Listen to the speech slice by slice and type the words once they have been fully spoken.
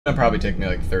It'll probably take me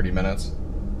like 30 minutes.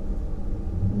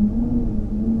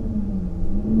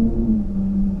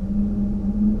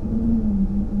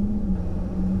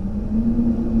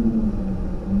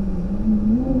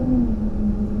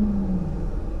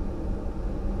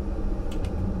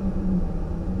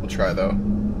 We'll try though.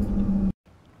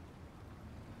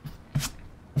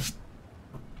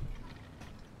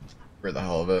 For the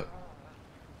hell of it.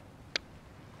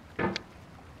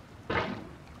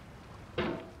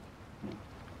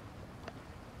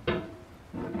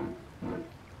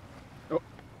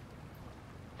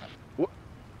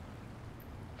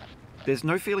 There's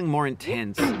no feeling more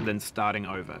intense than starting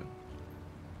over.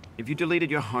 If you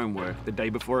deleted your homework the day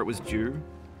before it was due,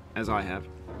 as I have,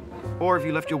 or if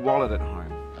you left your wallet at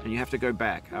home and you have to go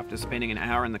back after spending an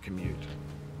hour in the commute.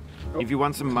 If you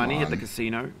won some money at the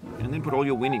casino and then put all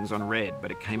your winnings on red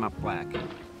but it came up black.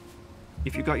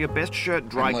 If you got your best shirt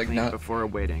dry cleaned before a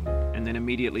wedding and then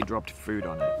immediately dropped food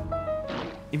on it.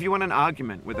 If you won an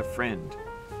argument with a friend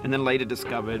and then later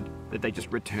discovered that they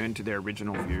just returned to their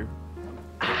original view.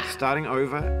 Starting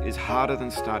over is harder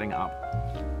than starting up.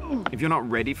 If you're not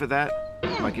ready for that,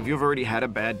 like if you've already had a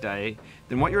bad day,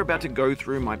 then what you're about to go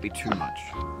through might be too much.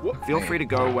 Feel free to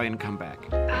go away and come back.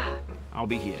 I'll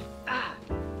be here.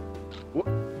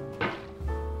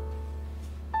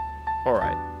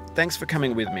 Alright, thanks for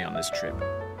coming with me on this trip.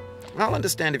 I'll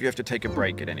understand if you have to take a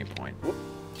break at any point.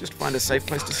 Just find a safe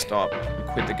place to stop and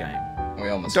quit the game.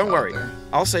 Don't worry,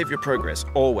 I'll save your progress,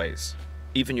 always.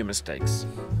 Even your mistakes.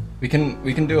 We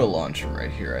can do a launch from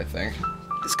right here, I think.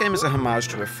 This game is a homage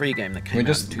to a free game that came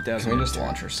out in 2002. Can we just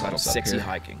launch ourselves titled Sexy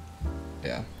Hiking.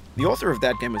 Yeah. The author of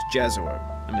that game was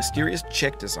Jazuo, a mysterious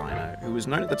Czech designer who was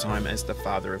known at the time as the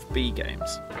father of B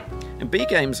games. And B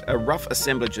games are rough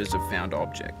assemblages of found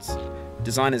objects.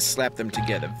 Designers slap them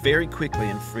together very quickly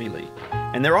and freely,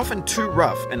 and they're often too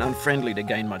rough and unfriendly to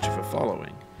gain much of a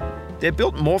following. They're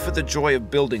built more for the joy of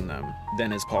building them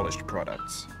than as polished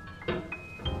products.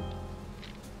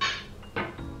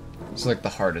 It's like the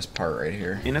hardest part right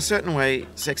here. In a certain way,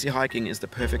 Sexy Hiking is the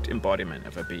perfect embodiment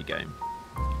of a B game.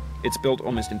 It's built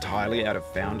almost entirely out of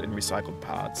found and recycled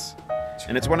parts,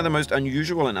 and it's one of the most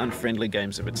unusual and unfriendly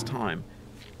games of its time.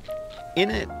 In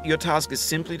it, your task is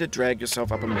simply to drag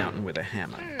yourself up a mountain with a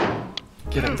hammer.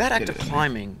 That act of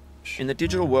climbing, in the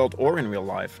digital world or in real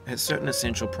life, has certain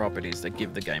essential properties that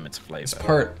give the game its flavor. This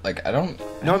part, like,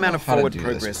 No amount of forward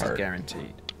progress is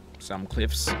guaranteed. Some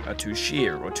cliffs are too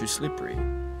sheer or too slippery.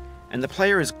 And the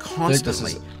player is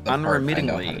constantly,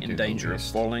 unremittingly in danger of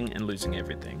falling and losing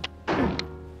everything.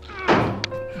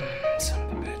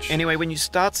 Anyway, when you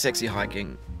start Sexy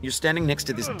Hiking, you're standing next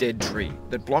to this dead tree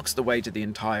that blocks the way to the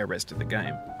entire rest of the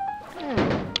game.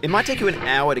 It might take you an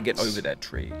hour to get over that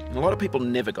tree, and a lot of people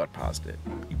never got past it.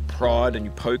 You prod and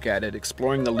you poke at it,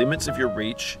 exploring the limits of your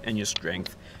reach and your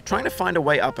strength, trying to find a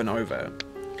way up and over.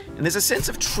 And there's a sense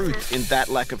of truth in that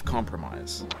lack of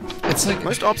compromise. It's like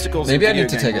most obstacles maybe in I need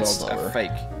to video take game it worlds slower. are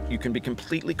fake. You can be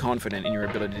completely confident in your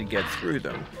ability to get through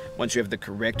them once you have the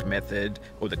correct method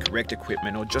or the correct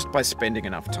equipment or just by spending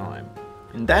enough time.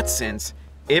 In that sense,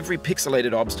 every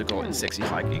pixelated obstacle in Sexy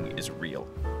Hiking is real.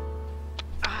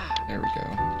 There we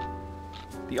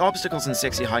go. The obstacles in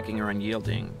Sexy Hiking are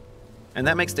unyielding, and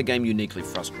that makes the game uniquely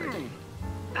frustrating.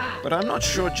 But I'm not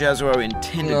sure Jazuo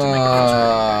intended to make it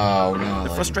frustrating. No,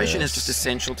 The frustration is just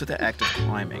essential to the act of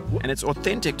climbing, and it's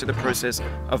authentic to the process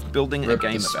of building a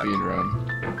game about speedrun.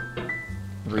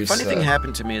 A funny thing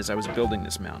happened to me as I was building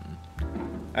this mountain.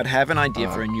 I'd have an idea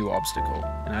for a new obstacle,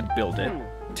 and I'd build it,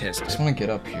 test I just it, want to get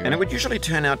up here. and it would usually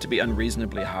turn out to be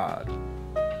unreasonably hard.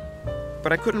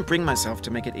 But I couldn't bring myself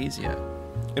to make it easier.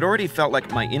 It already felt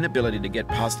like my inability to get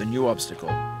past the new obstacle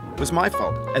was my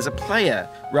fault, as a player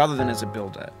rather than as a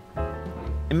builder.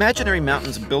 Imaginary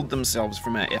mountains build themselves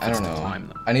from our efforts to climb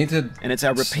them. I need to And it's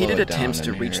our repeated slow it down attempts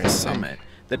to in reach here, the I think. summit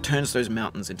that turns those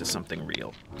mountains into something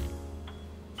real.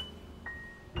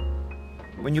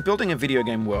 When you're building a video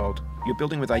game world, you're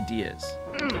building with ideas.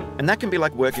 And that can be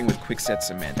like working with quickset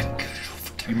cement.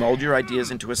 You mold your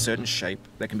ideas into a certain shape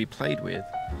that can be played with,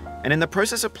 and in the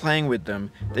process of playing with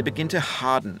them, they begin to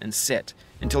harden and set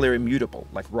until they're immutable,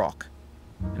 like rock.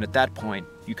 And at that point,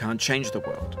 you can't change the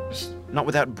world, not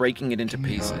without breaking it into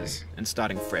pieces and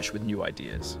starting fresh with new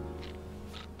ideas.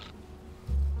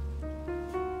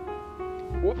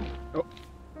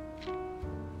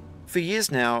 For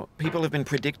years now, people have been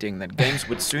predicting that games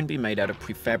would soon be made out of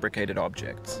prefabricated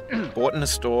objects, bought in a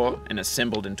store and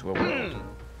assembled into a world.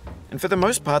 And for the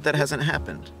most part, that hasn't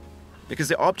happened, because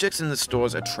the objects in the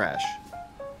stores are trash.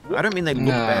 I don't mean they look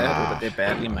bad or that they're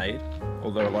badly made,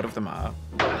 although a lot of them are.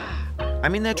 I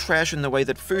mean they're trash in the way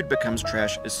that food becomes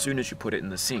trash as soon as you put it in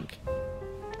the sink.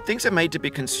 Things are made to be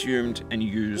consumed and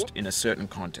used in a certain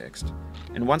context,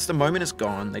 and once the moment is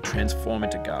gone, they transform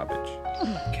into garbage.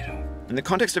 In the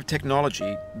context of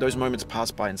technology, those moments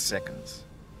pass by in seconds.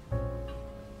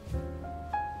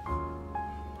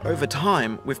 Over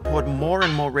time, we've poured more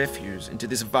and more refuse into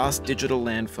this vast digital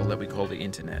landfill that we call the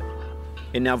internet.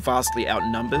 It now vastly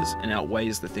outnumbers and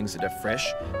outweighs the things that are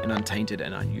fresh and untainted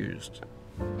and unused.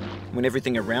 When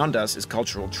everything around us is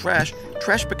cultural trash,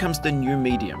 trash becomes the new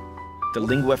medium, the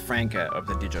lingua franca of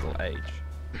the digital age.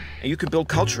 And you can build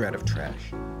culture out of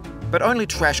trash, but only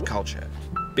trash culture.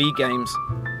 B games,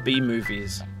 B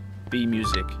movies, B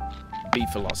music, B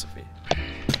philosophy.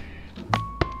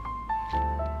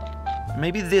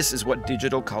 Maybe this is what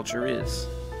digital culture is.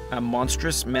 A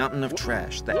monstrous mountain of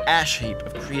trash, the ash heap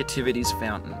of creativity's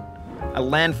fountain. A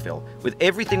landfill with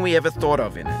everything we ever thought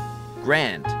of in it.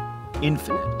 Grand,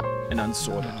 infinite, and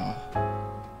unsorted.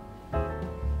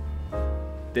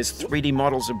 There's 3D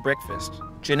models of breakfast,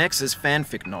 Gen X's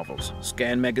fanfic novels,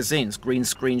 scan magazines, green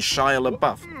screen Shia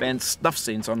LaBeouf, banned snuff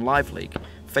scenes on LiveLeak.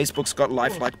 Facebook's got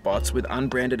lifelike bots with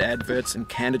unbranded adverts and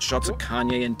candid shots of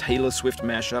Kanye and Taylor Swift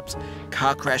mashups,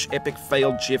 car crash epic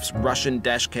failed GIFs, Russian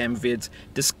dashcam vids,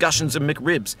 discussions of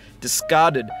McRibs,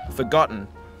 discarded, forgotten,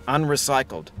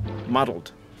 unrecycled,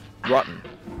 muddled, rotten,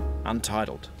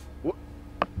 untitled.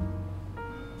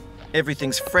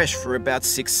 Everything's fresh for about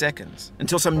 6 seconds,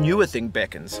 until some newer thing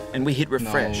beckons, and we hit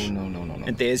refresh. No.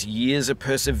 And there's years of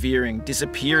persevering,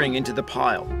 disappearing into the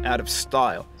pile, out of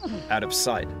style, out of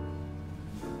sight.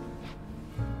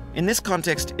 In this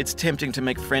context, it's tempting to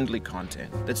make friendly content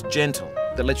that's gentle,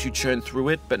 that lets you churn through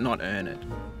it but not earn it.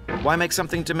 Why make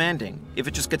something demanding if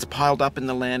it just gets piled up in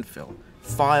the landfill,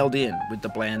 filed in with the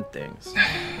bland things?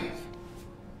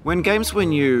 When games were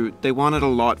new, they wanted a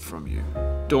lot from you.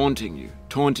 Daunting you,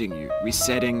 taunting you,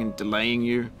 resetting and delaying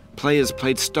you. Players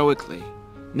played stoically.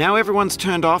 Now everyone's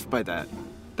turned off by that.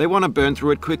 They want to burn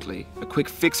through it quickly, a quick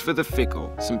fix for the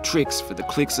fickle, some tricks for the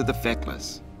clicks of the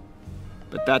feckless.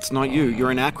 But that's not you,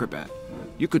 you're an acrobat.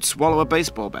 You could swallow a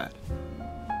baseball bat.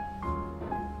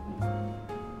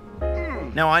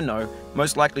 Now I know,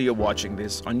 most likely you're watching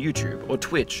this on YouTube or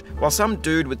Twitch, while some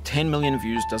dude with 10 million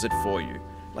views does it for you,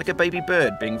 like a baby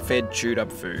bird being fed chewed up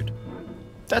food.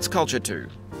 That's culture too.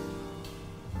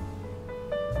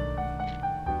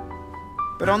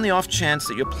 But on the off chance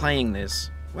that you're playing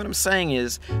this, what I'm saying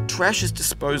is, trash is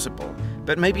disposable,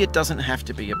 but maybe it doesn't have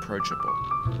to be approachable.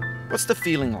 What's the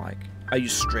feeling like? Are you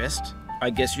stressed? I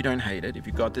guess you don't hate it if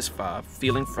you got this far.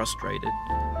 Feeling frustrated?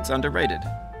 It's underrated.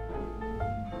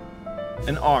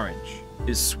 An orange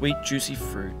is sweet, juicy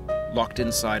fruit locked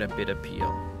inside a bitter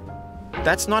peel.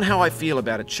 That's not how I feel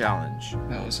about a challenge.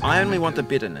 I only want the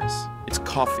bitterness. It's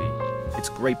coffee. It's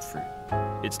grapefruit.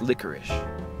 It's licorice.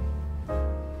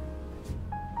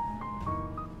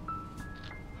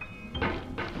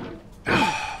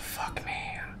 Fuck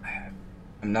me.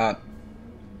 I'm not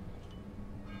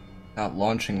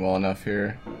launching well enough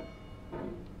here.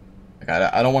 Like,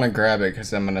 I don't want to grab it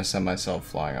because I'm gonna send myself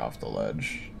flying off the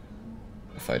ledge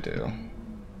if I do.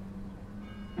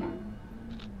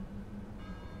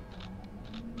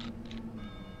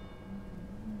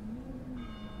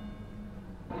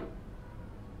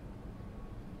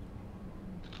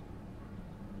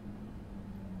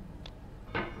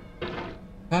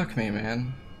 Fuck me,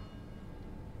 man.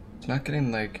 It's not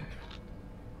getting like...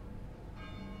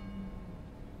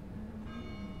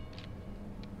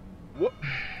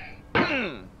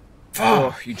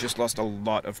 Oh, you just lost a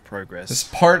lot of progress.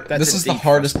 This is the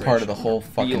hardest part of the whole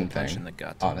fucking thing, in the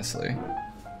gut. honestly.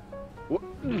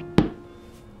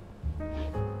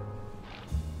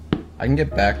 I can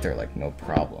get back there like no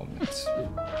problem. It's...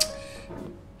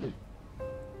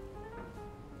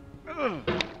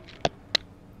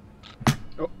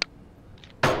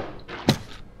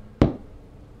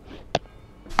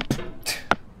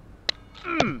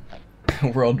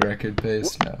 World record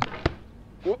pace now.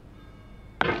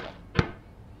 I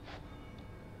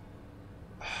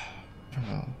don't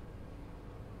know.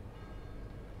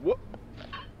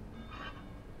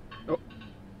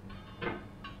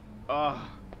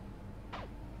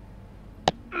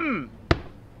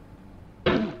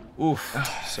 Oof.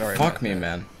 Sorry. Fuck me,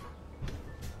 man.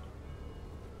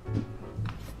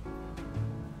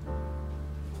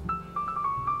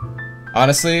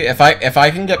 Honestly, if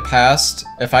I can get past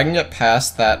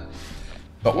that,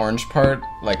 the orange part,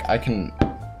 like I can.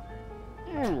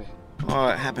 Oh,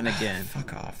 it happened again.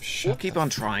 Fuck off. Keep on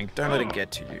trying. Don't let it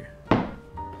get to you. I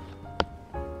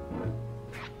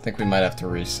think we might have to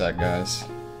reset, guys.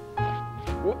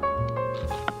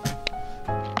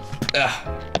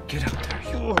 Ugh. Get out there,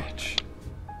 you bitch.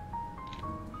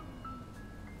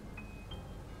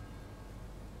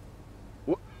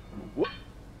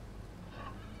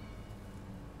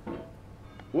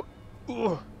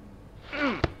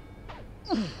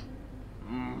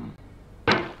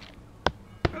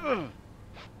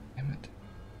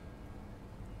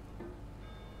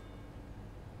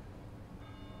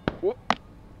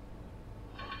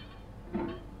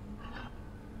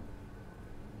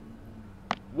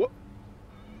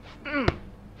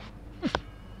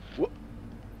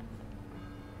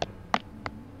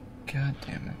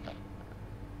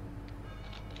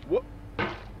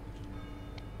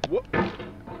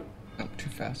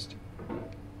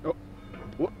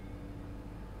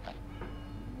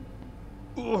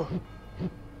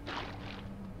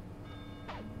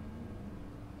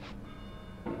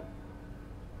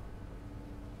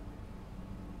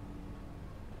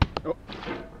 Oh.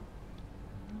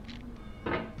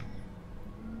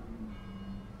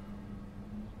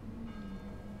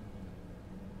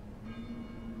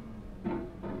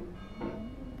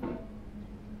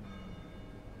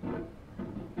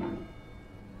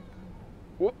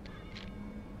 Whoop.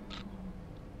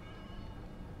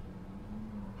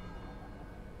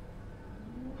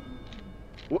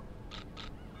 Whoop.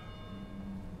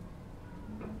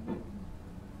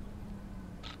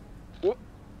 Whoop.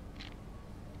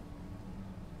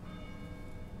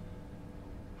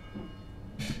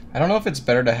 I don't know if it's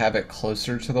better to have it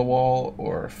closer to the wall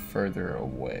or further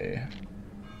away.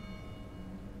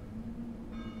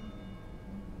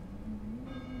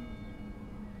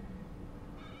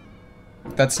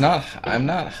 That's not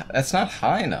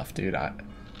high enough, dude. I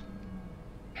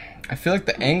feel like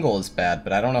the angle is bad,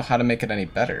 but I don't know how to make it any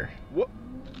better. Whoop.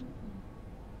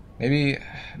 Maybe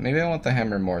I want the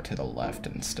hammer more to the left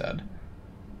instead.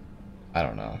 I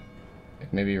don't know.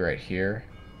 Like maybe right here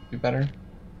be better.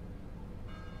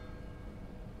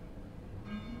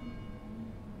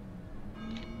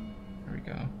 There we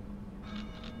go.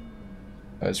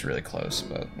 That was really close,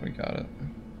 but we got it.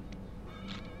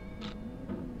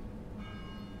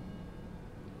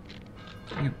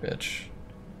 You bitch.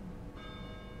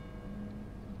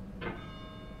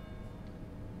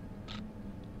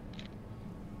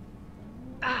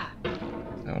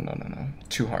 No.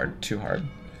 Too hard.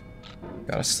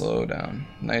 Gotta slow down.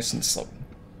 Nice and slow.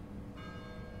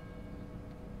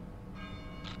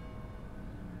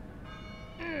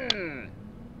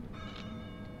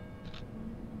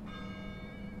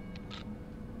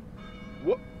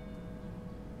 Whoop.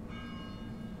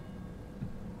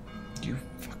 You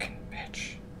fucking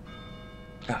bitch.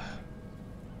 Ah.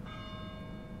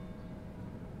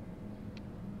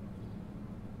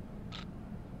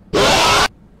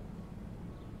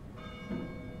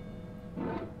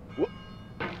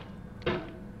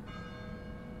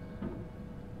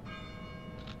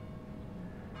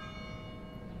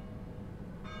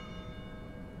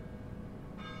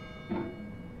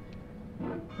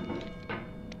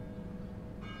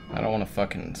 I don't want to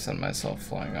fucking send myself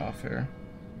flying off here.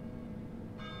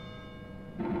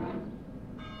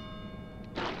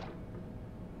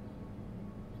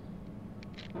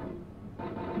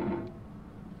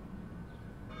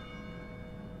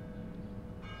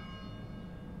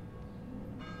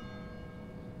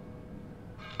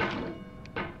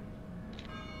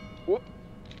 Whoop.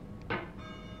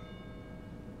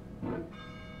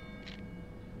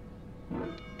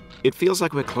 It feels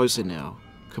like we're closer now.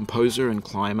 Composer and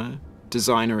climber,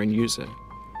 designer and user.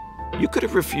 You could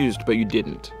have refused, but you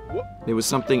didn't. There was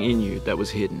something in you that was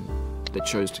hidden, that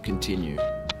chose to continue.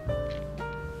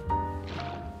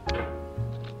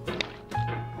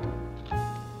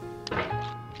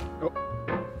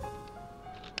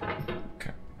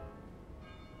 Okay.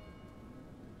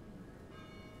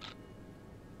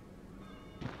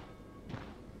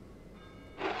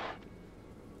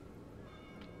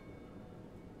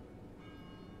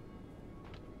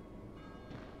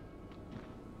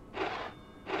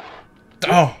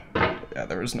 Oh! Yeah,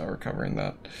 there was no recovering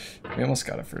that. We almost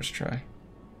got it first try.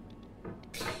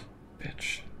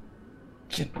 Bitch.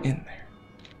 Get in there.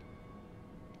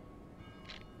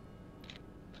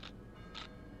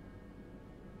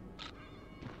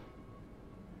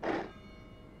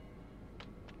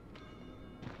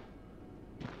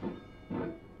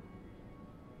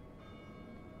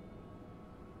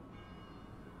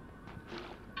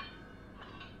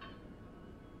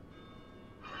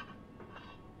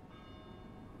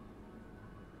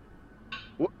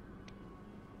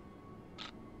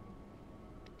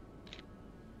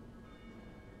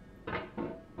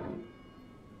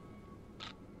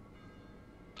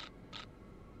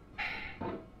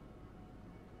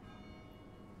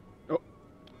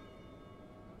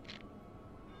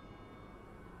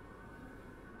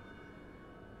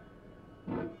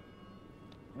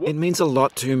 It means a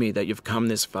lot to me that you've come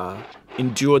this far,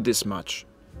 endured this much.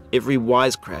 Every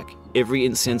wisecrack, every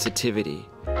insensitivity,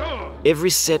 every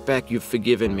setback you've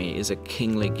forgiven me is a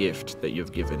kingly gift that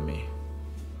you've given me.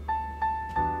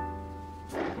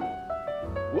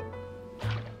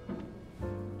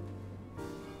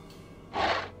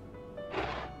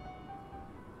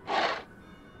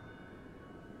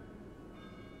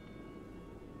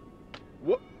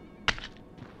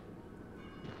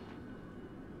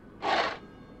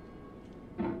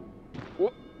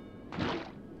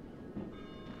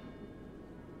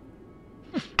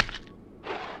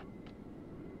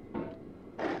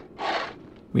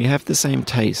 We have the same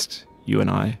taste, you and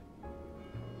I.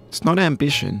 It's not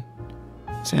ambition,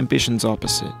 it's ambition's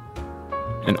opposite.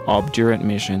 An obdurate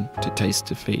mission to taste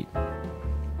defeat.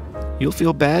 You'll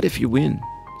feel bad if you win,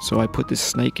 so I put this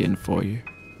snake in for you.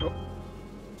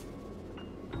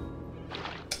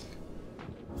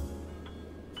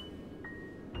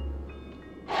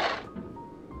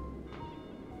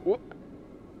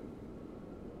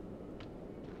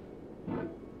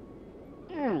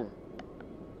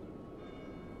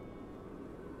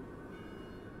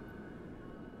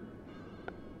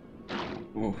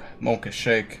 Ooh, Mocha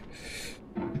Shake.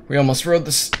 We almost rode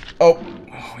this. Oh,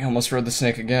 we almost rode the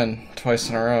snake again, twice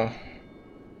in a row.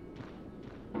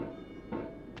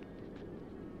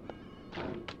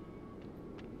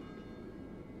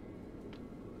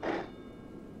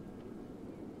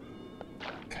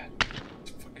 God,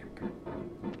 it's fucking good.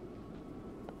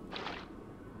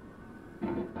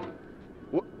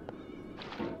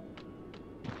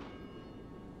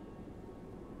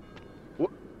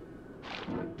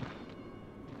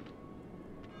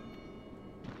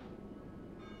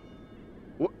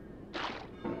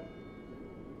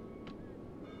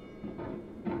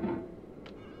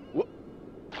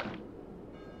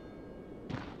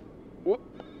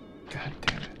 God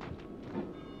damn it.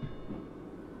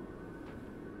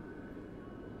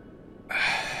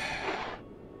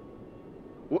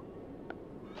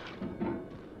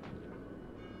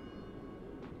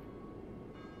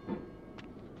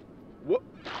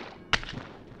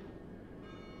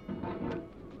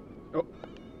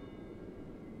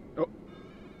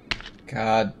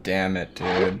 God damn it,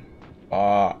 dude.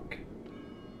 Fuck.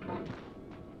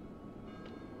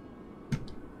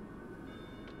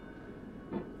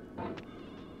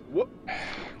 God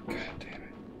damn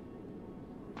it.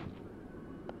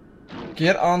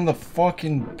 Get on the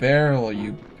fucking barrel,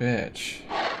 you bitch.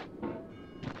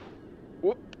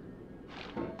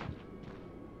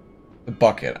 The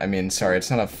bucket. I mean, sorry,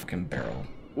 it's not a fucking barrel.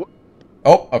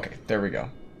 Oh, okay, there we go.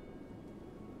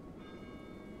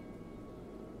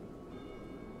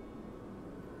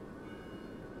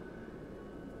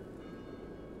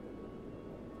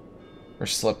 We're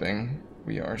slipping.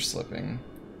 We are slipping.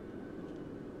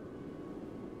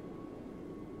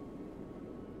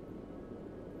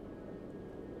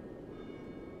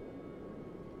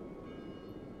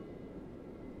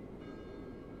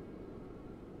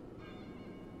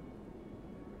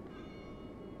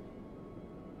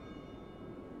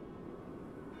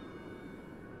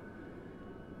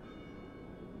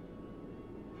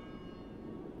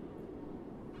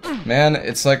 Man,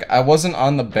 it's like I wasn't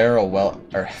on the barrel well,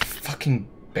 or fucking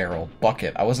barrel,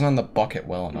 bucket. I wasn't on the bucket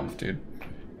well enough, dude.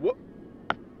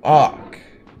 Fuck.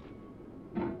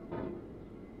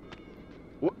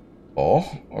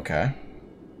 Oh, okay.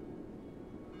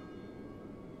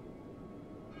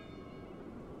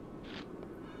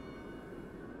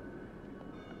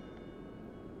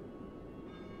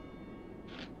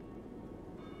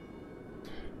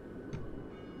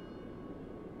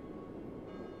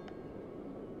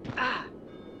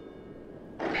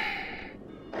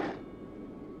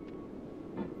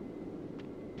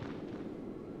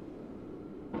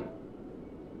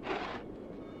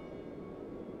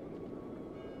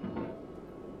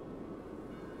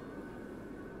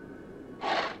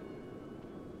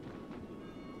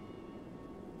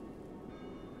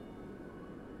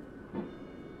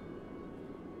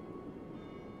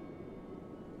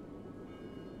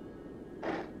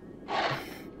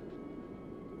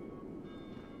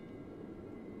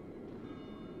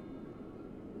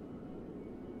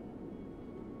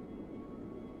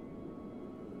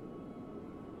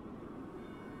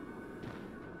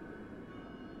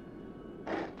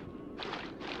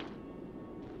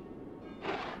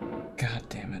 God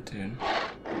damn it, dude.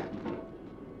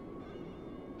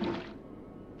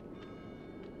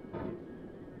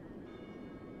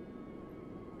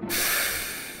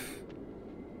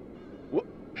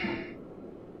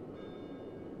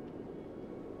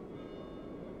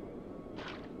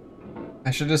 I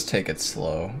should just take it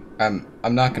slow. I'm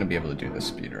not gonna be able to do the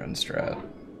speedrun strat.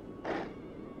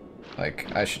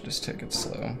 Like, I should just take it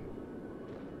slow.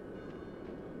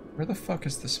 Where the fuck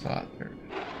is the spot? There.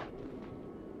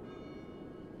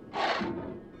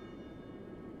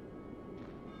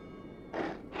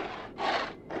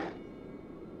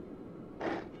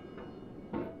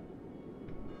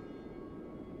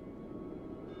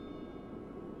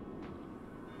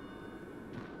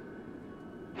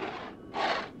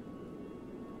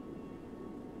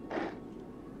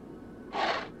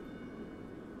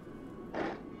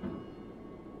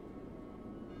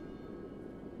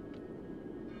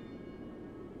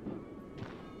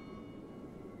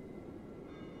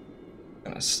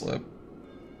 Gonna slip.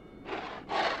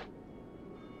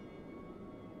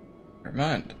 Never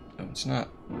mind. No, it's not.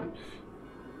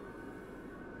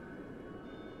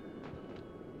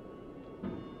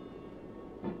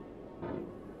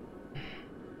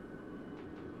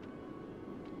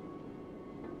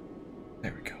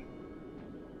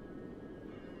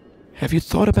 Have you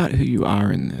thought about who you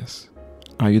are in this?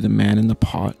 Are you the man in the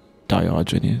pot,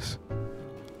 Diogenes?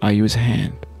 Are you his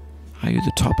hand? Are you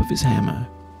the top of his hammer?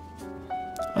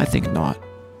 I think not.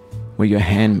 Where your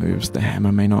hand moves, the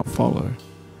hammer may not follow,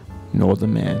 nor the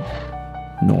man,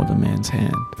 nor the man's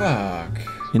hand. Fuck.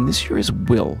 In this you're his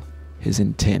will, his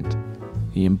intent,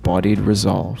 the embodied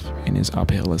resolve in his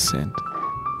uphill ascent.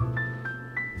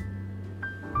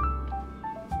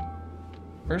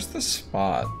 Where's the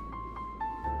spot?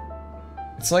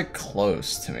 It's like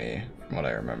close to me, from what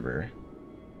I remember.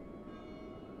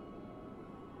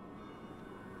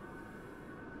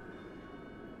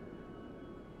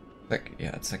 Like,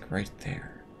 yeah, it's like right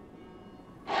there.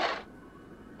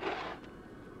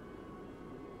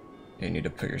 You need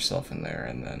to put yourself in there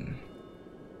and then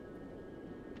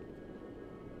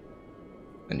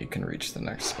you can reach the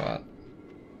next spot.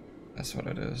 That's what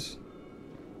it is.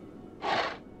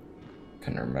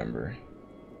 Couldn't remember.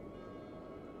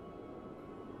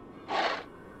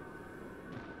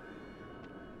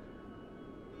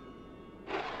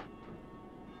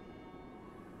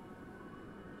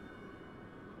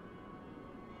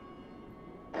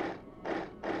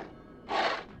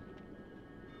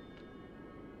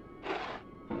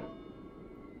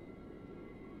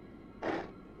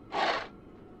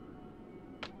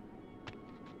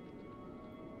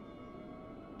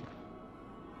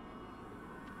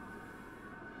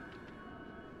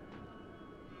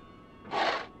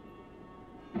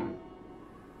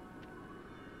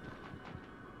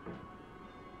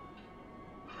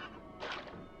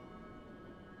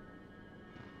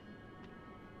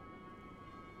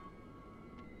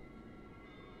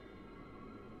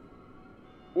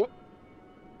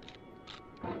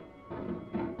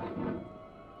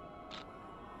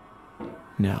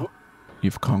 Now,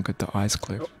 you've conquered the ice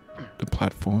cliff, the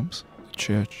platforms, the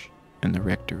church, and the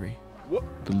rectory,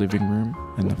 the living room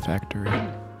and the factory,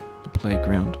 the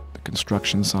playground, the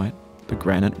construction site, the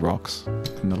granite rocks,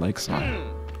 and the lakeside.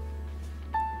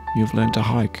 You've learned to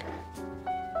hike.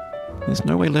 There's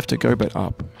no way left to go but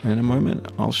up, and in a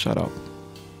moment I'll shut up.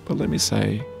 But let me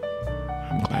say,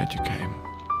 I'm glad you came.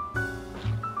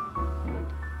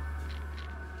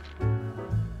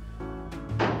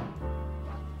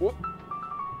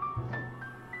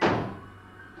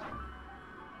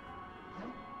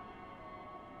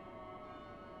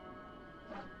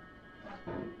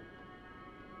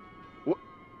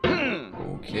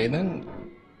 Okay then.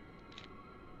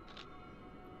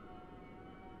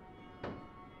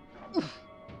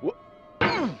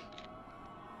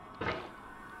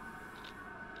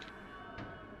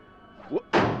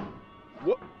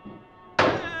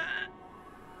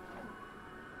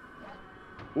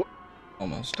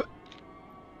 Almost.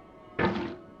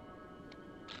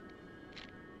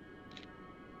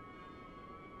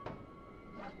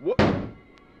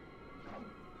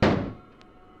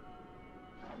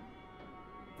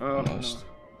 Almost.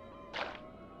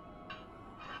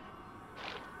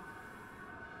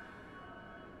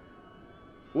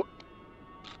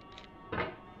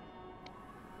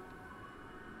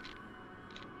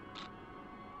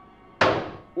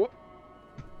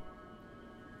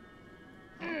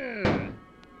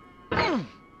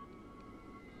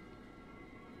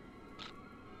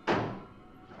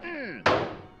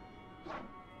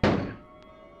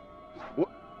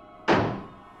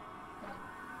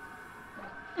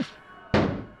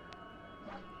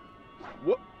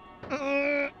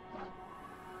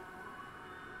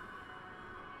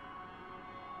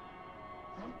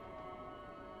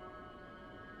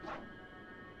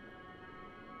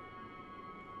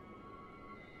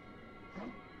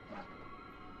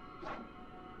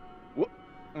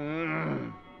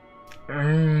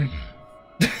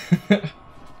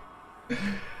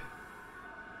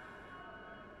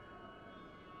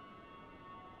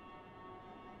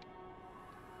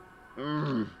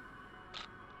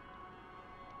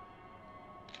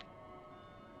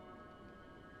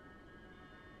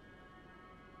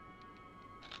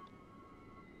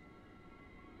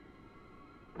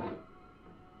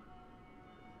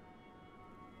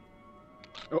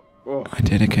 I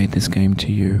dedicate this game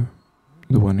to you,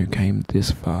 the one who came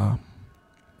this far.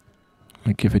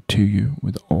 I give it to you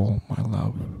with all my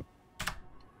love.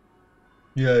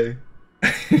 Yay.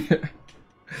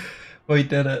 We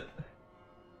did it.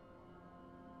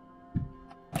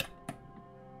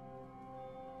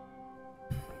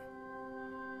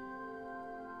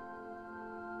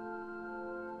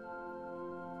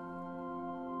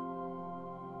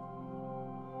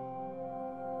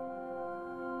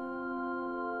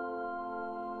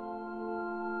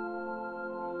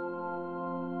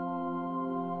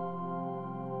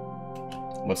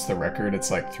 What's the record?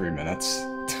 It's like 3 minutes.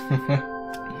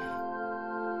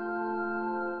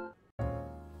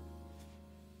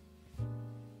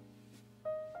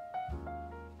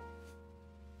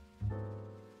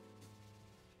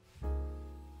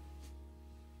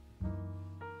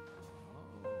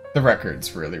 The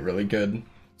record's really, really good.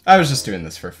 I was just doing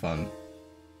this for fun.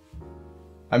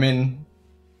 I mean,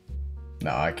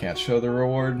 no, I can't show the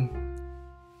reward.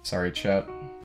 Sorry, chat.